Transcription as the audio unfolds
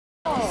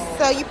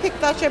So you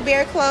picked out your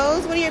bear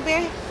clothes. What are your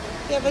bear?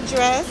 You have a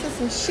dress and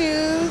some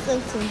shoes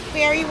and some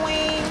fairy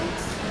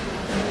wings.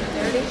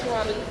 There it is,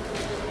 Robbie.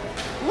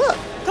 Look,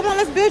 come on,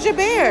 let's build your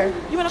bear.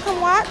 You want to come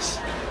watch?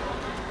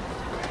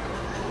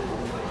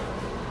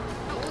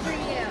 How old are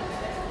you?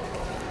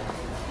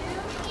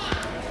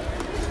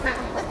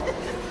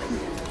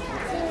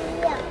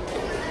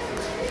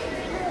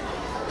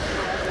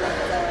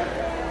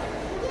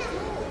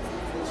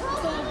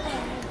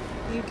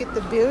 You get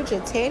to build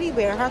your teddy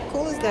bear. How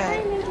cool is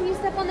that? Can you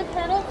step on the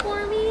pedal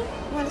for me? You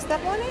want to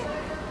step on it?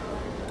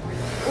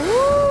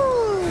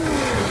 Ooh,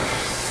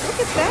 look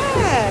at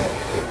that.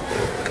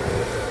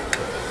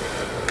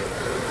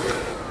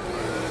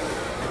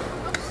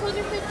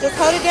 Just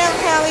hold it down,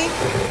 Callie.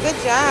 Good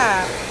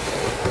job.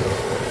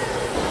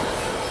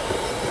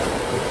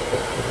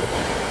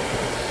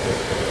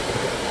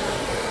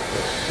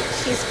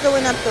 She's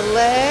filling up the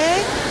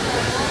leg.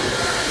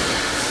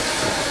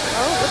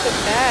 Oh, look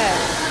at that.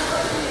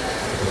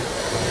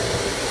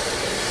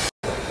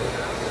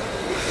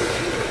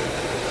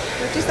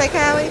 What'd you say,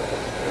 Callie?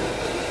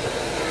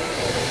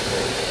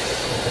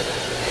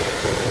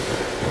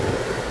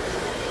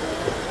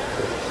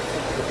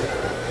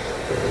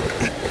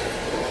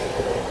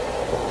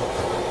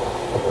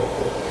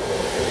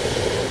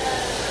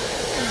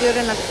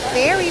 Building a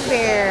fairy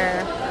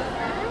bear.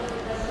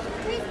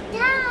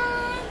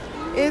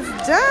 It's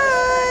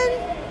done.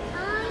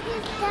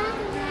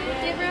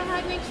 Give her a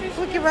hug. Make sure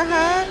We'll give her a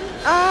hug.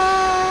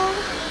 Oh,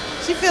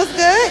 she feels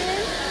good.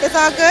 It's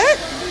all good.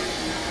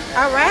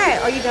 All right.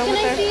 Are you done with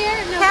her? see her?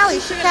 No, Callie,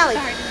 Callie.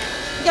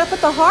 You gotta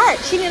put the heart.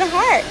 She need a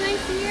heart. Can I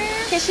see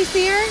her? Can she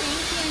see her?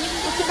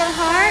 Look at the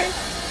heart.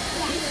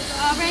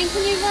 All right.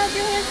 Can you rub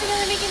your hands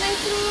together, make it nice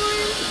and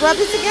warm? Rub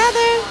it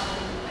together.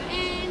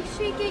 And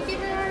shake it. Give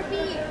her a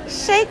heartbeat.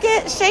 Shake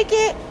it. Shake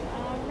it.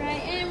 All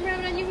right. And rub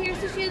it on your hair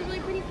so she has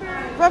really pretty fur.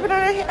 Rub it on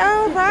her hair.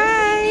 All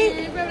right.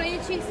 And rub it on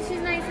your cheeks so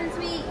she's nice and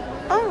sweet.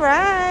 All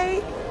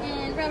right.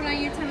 And rub it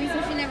on your tummy so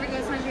she never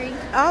goes hungry.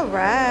 All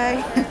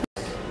right.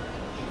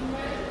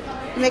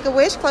 Make a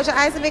wish. Close your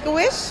eyes and make a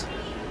wish.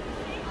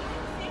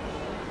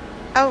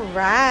 All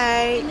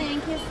right. And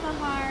then kiss the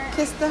heart.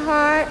 Kiss the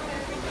heart.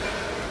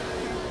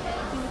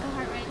 Make the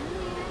heart right in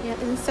there.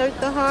 Yeah, insert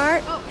the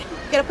heart. Oh.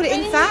 You gotta put it Right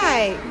in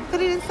inside.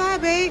 Put it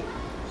inside, babe.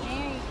 There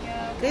you go.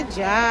 Good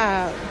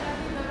job.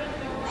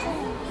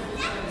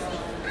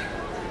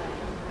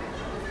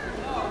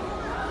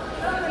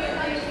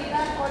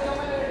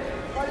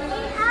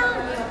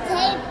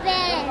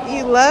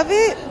 You love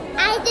it?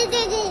 I did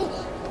it.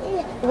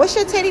 What's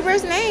your teddy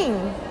bear's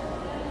name?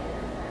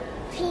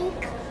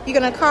 Pink. You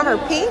gonna call her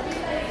Pink?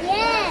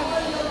 Yeah.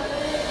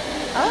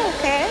 Oh,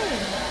 okay.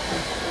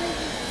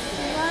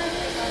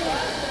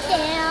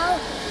 Tail.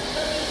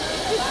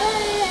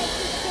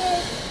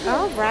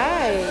 All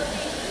right.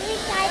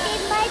 I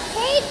did my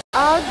tape.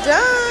 All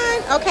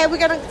done. Okay, we're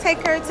gonna take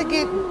her to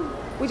get.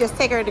 We just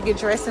take her to get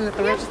dressed in at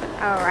the register.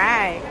 All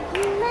right.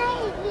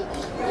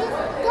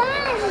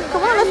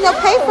 Come on, let's go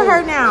pay for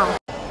her now.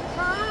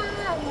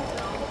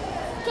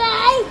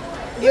 Okay.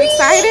 You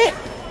excited?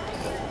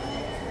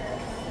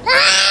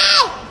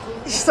 Ah!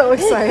 You're so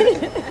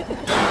excited.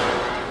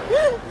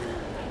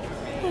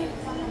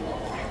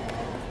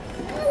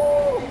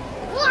 Oh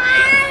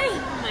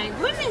my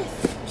goodness.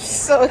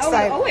 She's so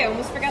excited. Oh, I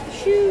almost forgot the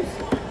shoes.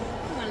 I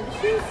wanted the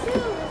shoes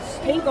too.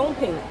 Pink on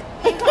pink.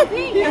 Pink on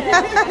pink. Yeah,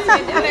 that's how I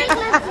do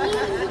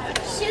it.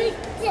 Shoot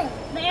it.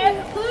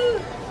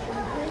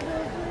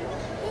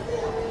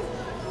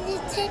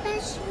 Take my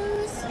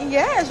shoes.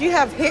 Yes, you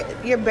have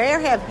your bear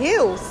have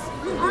heels.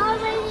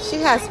 Already. She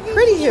has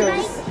pretty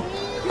heels.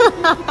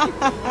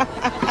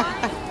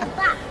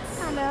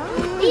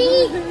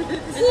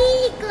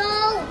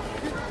 Go.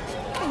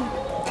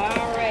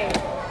 All right.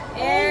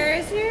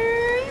 There's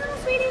your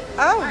sweetie.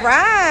 All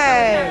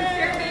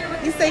right.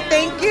 You say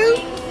thank you.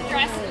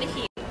 Dress and the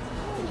heel.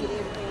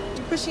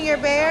 You pushing your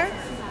bear.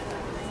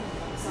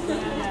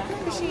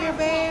 Pushing your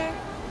bear.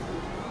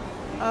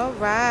 All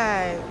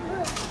right.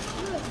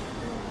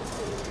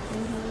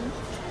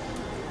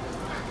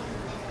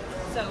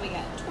 So we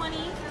got 20.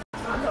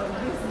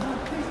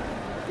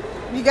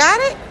 You got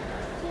it?